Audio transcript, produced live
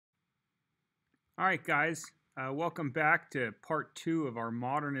All right, guys, welcome back to part 2 of our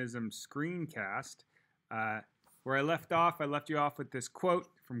Modernism Screencast. Where I left you off with this quote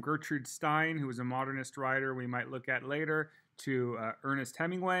from Gertrude Stein, who was a modernist writer we might look at later, to Ernest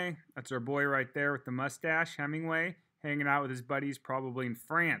Hemingway. That's our boy right there with the mustache, Hemingway, hanging out with his buddies probably in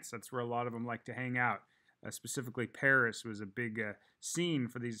France. That's where a lot of them like to hang out. Specifically, Paris was a big scene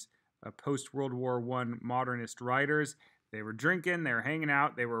for these post-World War I modernist writers. They were drinking, they were hanging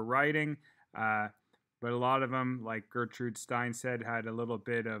out, they were writing. But a lot of them, like Gertrude Stein said, had a little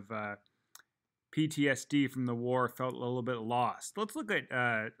bit of PTSD from the war, felt a little bit lost. Let's look at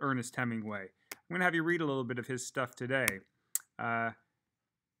Ernest Hemingway. I'm going to have you read a little bit of his stuff today.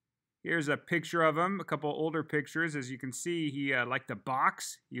 Here's a picture of him, a couple older pictures. As you can see, he liked to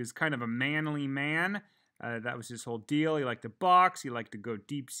box. He was kind of a manly man. That was his whole deal. He liked to box. He liked to go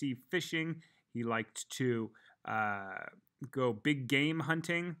deep-sea fishing. He liked to go big game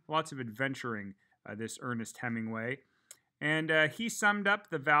hunting, lots of adventuring, this Ernest Hemingway. And he summed up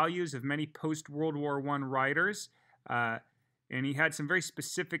the values of many post-World War I writers, and he had some very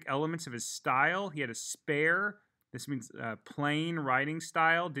specific elements of his style. He had a spare, this means plain writing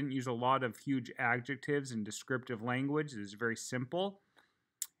style, didn't use a lot of huge adjectives and descriptive language. It was very simple.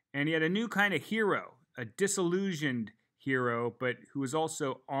 And he had a new kind of hero, a disillusioned hero, but who was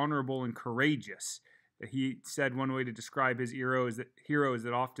also honorable and courageous. He said one way to describe his hero is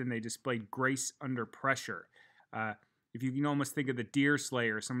that often they displayed grace under pressure. If you can almost think of the deer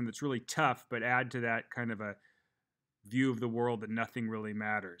slayer, someone that's really tough, but add to that kind of a view of the world that nothing really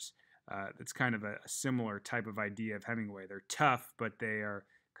matters. That's kind of a similar type of idea of Hemingway. They're tough, but they are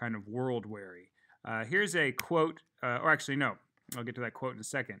kind of world-weary. Here's a quote, or actually no, I'll get to that quote in a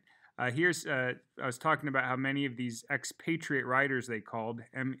second. I was talking about how many of these expatriate writers they called,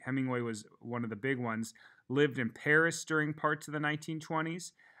 Hemingway was one of the big ones, lived in Paris during parts of the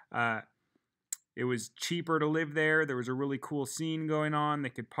 1920s. It was cheaper to live there. There was a really cool scene going on. They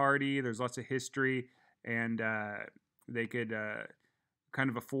could party. There's lots of history, and they could kind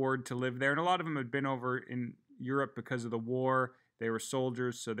of afford to live there. And a lot of them had been over in Europe because of the war. They were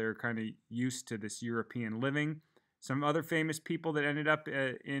soldiers, so they're kind of used to this European living. Some other famous people that ended up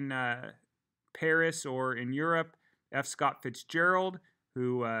in Paris or in Europe, F. Scott Fitzgerald,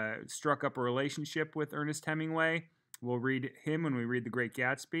 who struck up a relationship with Ernest Hemingway. We'll read him when we read The Great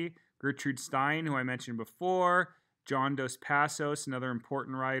Gatsby. Gertrude Stein, who I mentioned before. John Dos Passos, another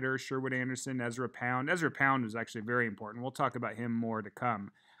important writer. Sherwood Anderson, Ezra Pound. Ezra Pound was actually very important. We'll talk about him more to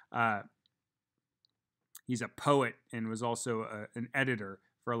come. He's a poet and was also an editor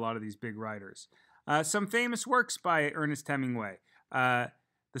for a lot of these big writers. Some famous works by Ernest Hemingway. The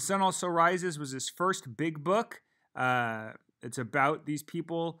Sun Also Rises was his first big book. It's about these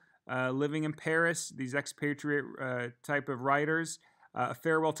people living in Paris, these expatriate type of writers. A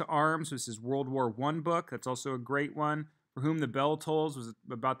Farewell to Arms was his World War I book. That's also a great one. For Whom the Bell Tolls was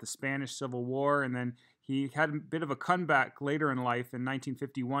about the Spanish Civil War. And then he had a bit of a comeback later in life. In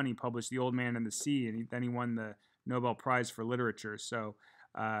 1951, he published The Old Man and the Sea, and then he won the Nobel Prize for Literature. So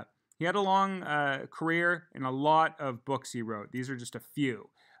he had a long career and a lot of books he wrote. These are just a few,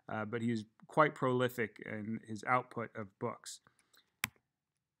 but he was quite prolific in his output of books.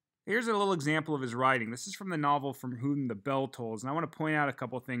 Here's a little example of his writing. This is from the novel From Whom the Bell Tolls, and I want to point out a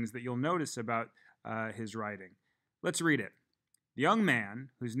couple things that you'll notice about his writing. Let's read it. The young man,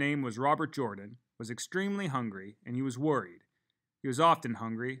 whose name was Robert Jordan, was extremely hungry, and he was worried. He was often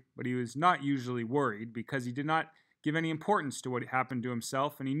hungry, but he was not usually worried because he did not give any importance to what happened to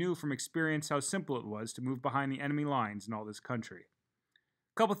himself, and he knew from experience how simple it was to move behind the enemy lines in all this country.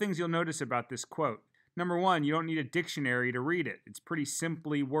 A couple things you'll notice about this quote. Number one, you don't need a dictionary to read it. It's pretty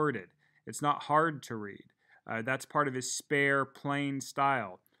simply worded. It's not hard to read. That's part of his spare, plain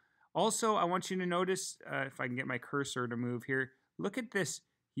style. Also, I want you to notice, if I can get my cursor to move here, look at this.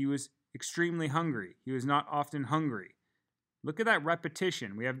 He was extremely hungry. He was not often hungry. Look at that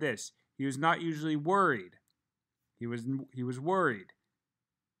repetition. We have this. He was not usually worried. He was worried.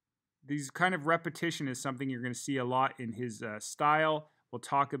 These kind of repetition is something you're going to see a lot in his style. We'll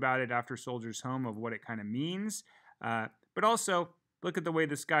talk about it after Soldiers Home of what it kind of means. But also, look at the way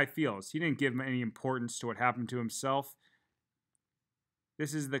this guy feels. He didn't give any importance to what happened to himself.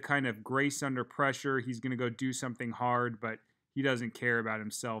 This is the kind of grace under pressure. He's going to go do something hard, but he doesn't care about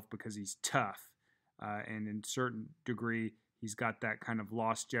himself because he's tough. And in a certain degree, he's got that kind of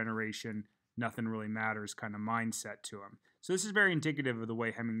lost generation, nothing really matters kind of mindset to him. So this is very indicative of the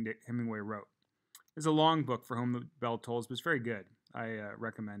way Hemingway wrote. It's a long book For Whom the Bell Tolls, but it's very good. I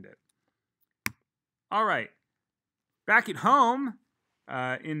recommend it. All right. Back at home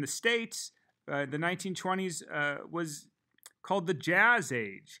in the States, the 1920s was called the Jazz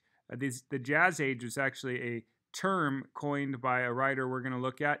Age. The Jazz Age was actually a term coined by a writer we're going to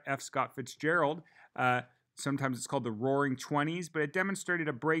look at, F. Scott Fitzgerald. Sometimes it's called the Roaring Twenties, but it demonstrated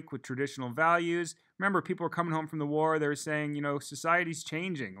a break with traditional values. Remember, people were coming home from the war. They were saying, society's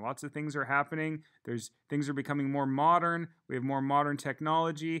changing. Lots of things are happening. Things are becoming more modern. We have more modern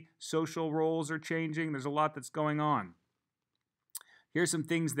technology. Social roles are changing. There's a lot that's going on. Here's some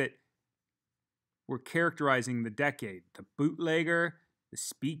things that were characterizing the decade: the bootlegger, the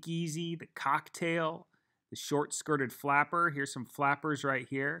speakeasy, the cocktail, the short-skirted flapper. Here's some flappers right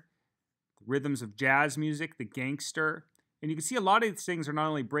here. The rhythms of jazz music, the gangster. And you can see a lot of these things are not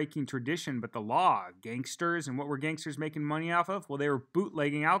only breaking tradition, but the law. Gangsters, and what were gangsters making money off of? Well, they were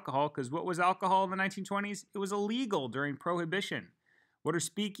bootlegging alcohol, because what was alcohol in the 1920s? It was illegal during Prohibition. What are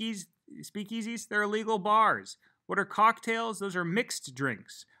speakeasies? They're illegal bars. What are cocktails? Those are mixed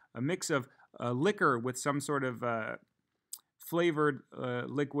drinks, a mix of liquor with some sort of flavored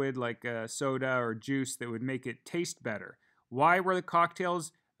liquid like soda or juice that would make it taste better. Why were the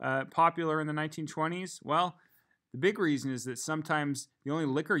cocktails popular in the 1920s? Well, the big reason is that sometimes the only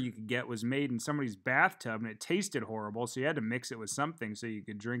liquor you could get was made in somebody's bathtub, and it tasted horrible, so you had to mix it with something so you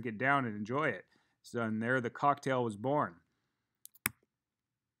could drink it down and enjoy it. So, and there the cocktail was born.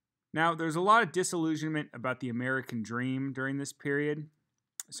 Now, there's a lot of disillusionment about the American dream during this period.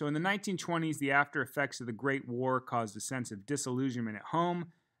 So in the 1920s, the after effects of the Great War caused a sense of disillusionment at home,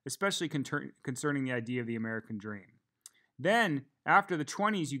 especially concerning the idea of the American dream. Then, after the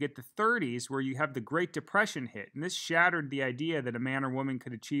 20s, you get the 30s, where you have the Great Depression hit, and this shattered the idea that a man or woman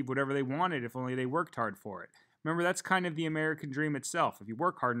could achieve whatever they wanted if only they worked hard for it. Remember, that's kind of the American dream itself. If you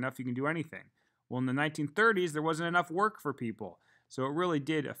work hard enough, you can do anything. Well, in the 1930s, there wasn't enough work for people, so it really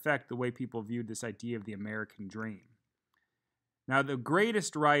did affect the way people viewed this idea of the American dream. Now, the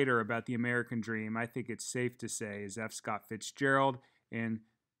greatest writer about the American dream, I think it's safe to say, is F. Scott Fitzgerald, and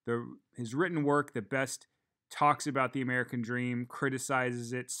his written work that best talks about the American dream,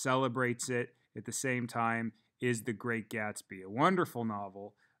 criticizes it, celebrates it at the same time, is The Great Gatsby. A wonderful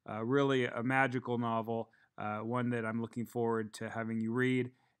novel, really a magical novel, one that I'm looking forward to having you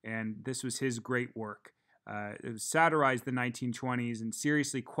read, and this was his great work. It satirized the 1920s and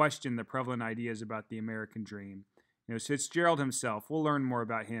seriously questioned the prevalent ideas about the American dream. It's Fitzgerald himself. We'll learn more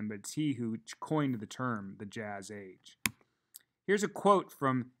about him, but it's he who coined the term, the Jazz Age. Here's a quote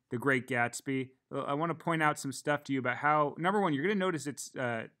from The Great Gatsby. I want to point out some stuff to you about how, number one, you're going to notice its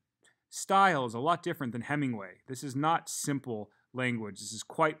style is a lot different than Hemingway. This is not simple language. This is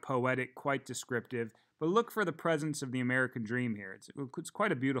quite poetic, quite descriptive, but look for the presence of the American dream here. It's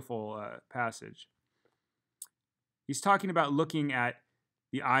quite a beautiful passage. He's talking about looking at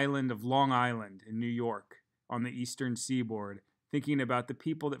the island of Long Island in New York on the eastern seaboard, thinking about the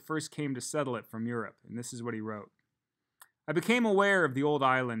people that first came to settle it from Europe. And this is what he wrote. I became aware of the old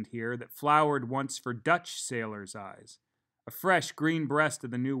island here that flowered once for Dutch sailors' eyes, a fresh green breast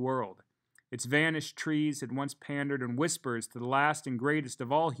of the New World. Its vanished trees had once pandered in whispers to the last and greatest of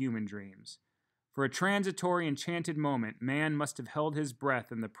all human dreams. For a transitory, enchanted moment, man must have held his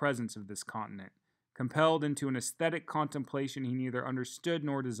breath in the presence of this continent, compelled into an aesthetic contemplation he neither understood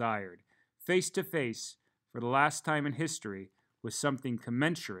nor desired, face to face, for the last time in history, with something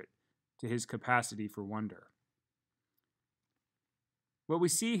commensurate to his capacity for wonder. What we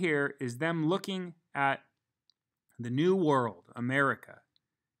see here is them looking at the new world, America,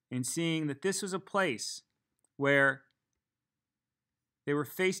 and seeing that this was a place where they were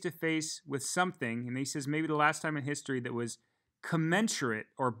face to face with something, and he says maybe the last time in history, that was commensurate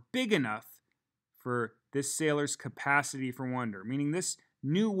or big enough for this sailor's capacity for wonder, meaning this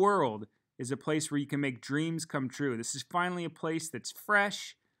new world is a place where you can make dreams come true. This is finally a place that's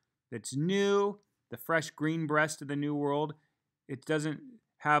fresh, that's new, the fresh green breast of the new world. It doesn't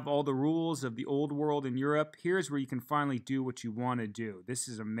have all the rules of the old world in Europe. Here's where you can finally do what you want to do. This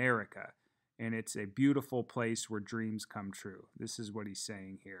is America, and it's a beautiful place where dreams come true. This is what he's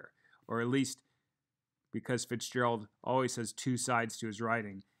saying here. Or at least, because Fitzgerald always has two sides to his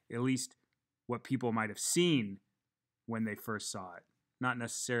writing, at least what people might have seen when they first saw it, not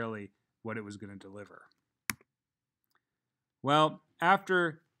necessarily what it was going to deliver. Well,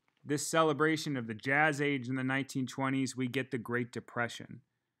 after this celebration of the Jazz Age in the 1920s, we get the Great Depression.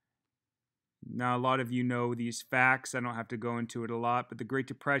 Now, a lot of you know these facts. I don't have to go into it a lot, but the Great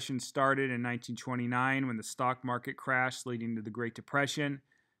Depression started in 1929 when the stock market crashed, leading to the Great Depression.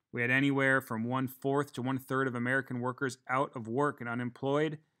 We had anywhere from 1/4 to 1/3 of American workers out of work and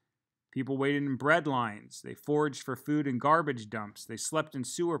unemployed. People waited in bread lines. They foraged for food in garbage dumps. They slept in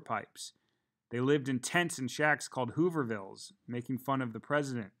sewer pipes. They lived in tents and shacks called Hoovervilles, making fun of the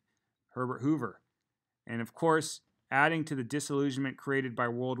president, Herbert Hoover. And of course, Adding to the disillusionment created by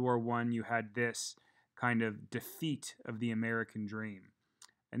World War I, you had this kind of defeat of the American dream.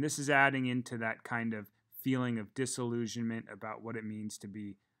 And this is adding into that kind of feeling of disillusionment about what it means to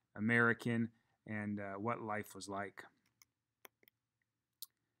be American and what life was like.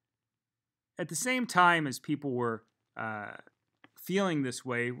 At the same time as people were feeling this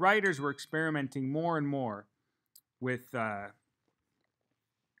way, writers were experimenting more and more with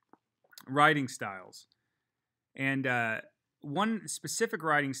writing styles. And one specific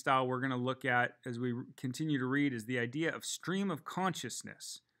writing style we're going to look at as we continue to read is the idea of stream of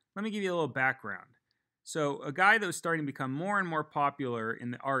consciousness. Let me give you a little background. So a guy that was starting to become more and more popular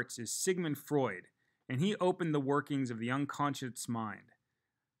in the arts is Sigmund Freud, and he opened the workings of the unconscious mind.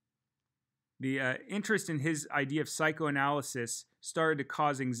 The interest in his idea of psychoanalysis started to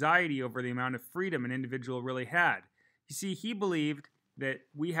cause anxiety over the amount of freedom an individual really had. You see, he believed that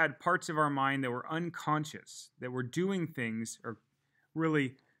we had parts of our mind that were unconscious, that were doing things or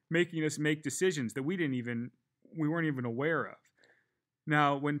really making us make decisions that we weren't even aware of.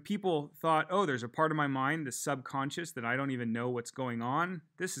 Now, when people thought, oh, there's a part of my mind, the subconscious, that I don't even know what's going on,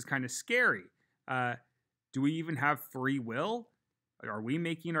 this is kind of scary. Do we even have free will? Are we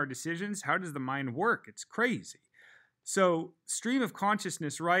making our decisions? How does the mind work? It's crazy. So, stream of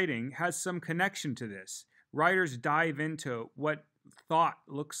consciousness writing has some connection to this. Writers dive into what thought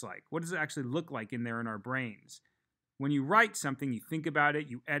looks like. What does it actually look like in there in our brains? When you write something, you think about it,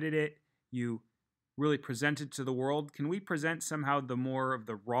 you edit it, you really present it to the world. Can we present somehow the more of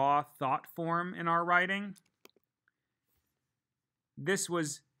the raw thought form in our writing? This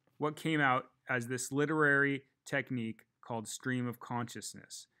was what came out as this literary technique called stream of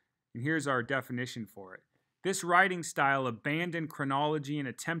consciousness. And here's our definition for it. This writing style abandoned chronology and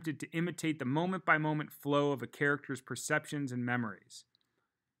attempted to imitate the moment-by-moment flow of a character's perceptions and memories.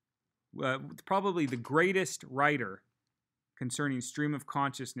 Probably the greatest writer concerning stream of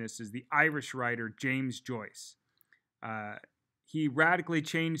consciousness is the Irish writer James Joyce. He radically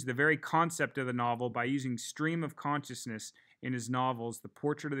changed the very concept of the novel by using stream of consciousness in his novels, The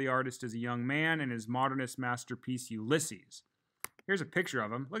Portrait of the Artist as a Young Man and his modernist masterpiece, Ulysses. Here's a picture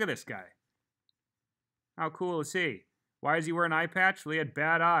of him. Look at this guy. How cool is he? Why does he wear an eye patch? Well, he had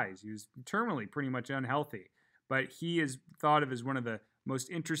bad eyes. He was terminally pretty much unhealthy. But he is thought of as one of the most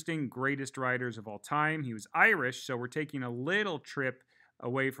interesting, greatest writers of all time. He was Irish, so we're taking a little trip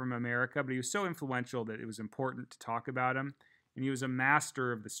away from America, but he was so influential that it was important to talk about him. And he was a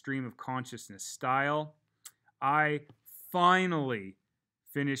master of the stream of consciousness style. I finally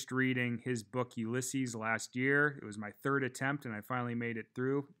finished reading his book Ulysses last year. It was my third attempt, and I finally made it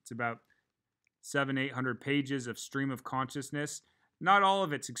through. It's about 700-800 pages of stream of consciousness. Not all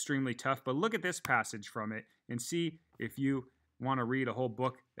of it's extremely tough, but look at this passage from it and see if you want to read a whole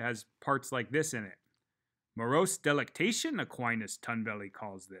book that has parts like this in it. Morose delectation, Aquinas Tunbelly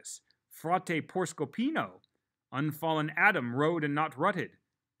calls this. Frate porscopino. Unfallen Adam rode and not rutted.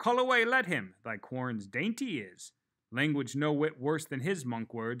 Call away, let him, thy corns dainty is. Language no whit worse than his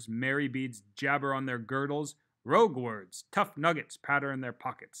monk words. Merry beads jabber on their girdles. Rogue words, tough nuggets patter in their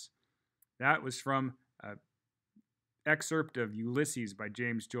pockets. That was from an excerpt of Ulysses by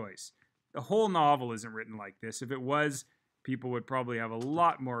James Joyce. The whole novel isn't written like this. If it was, people would probably have a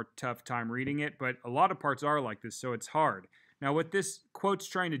lot more tough time reading it, but a lot of parts are like this, so it's hard. Now, what this quote's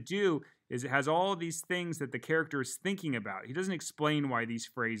trying to do is it has all these things that the character is thinking about. He doesn't explain why these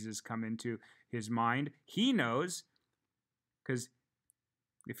phrases come into his mind. He knows, because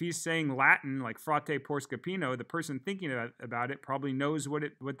if he's saying Latin like frate porscopino, the person thinking about it probably knows what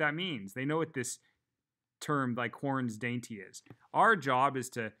that means. They know what this term like horns dainty is. Our job is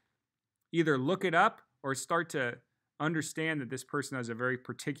to either look it up or start to understand that this person has a very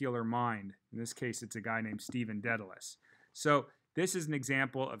particular mind. In this case, it's a guy named Stephen Dedalus. So this is an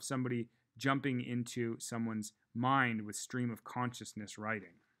example of somebody jumping into someone's mind with stream of consciousness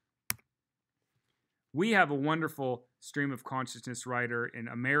writing. We have a wonderful stream of consciousness writer in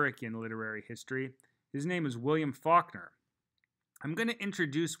American literary history. His name is William Faulkner. I'm going to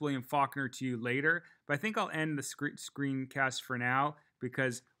introduce William Faulkner to you later, but I think I'll end the screencast for now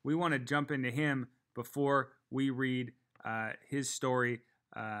because we want to jump into him before we read his story,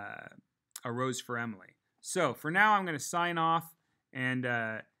 A Rose for Emily. So for now, I'm going to sign off, and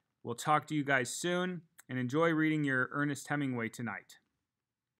we'll talk to you guys soon, and enjoy reading your Ernest Hemingway tonight.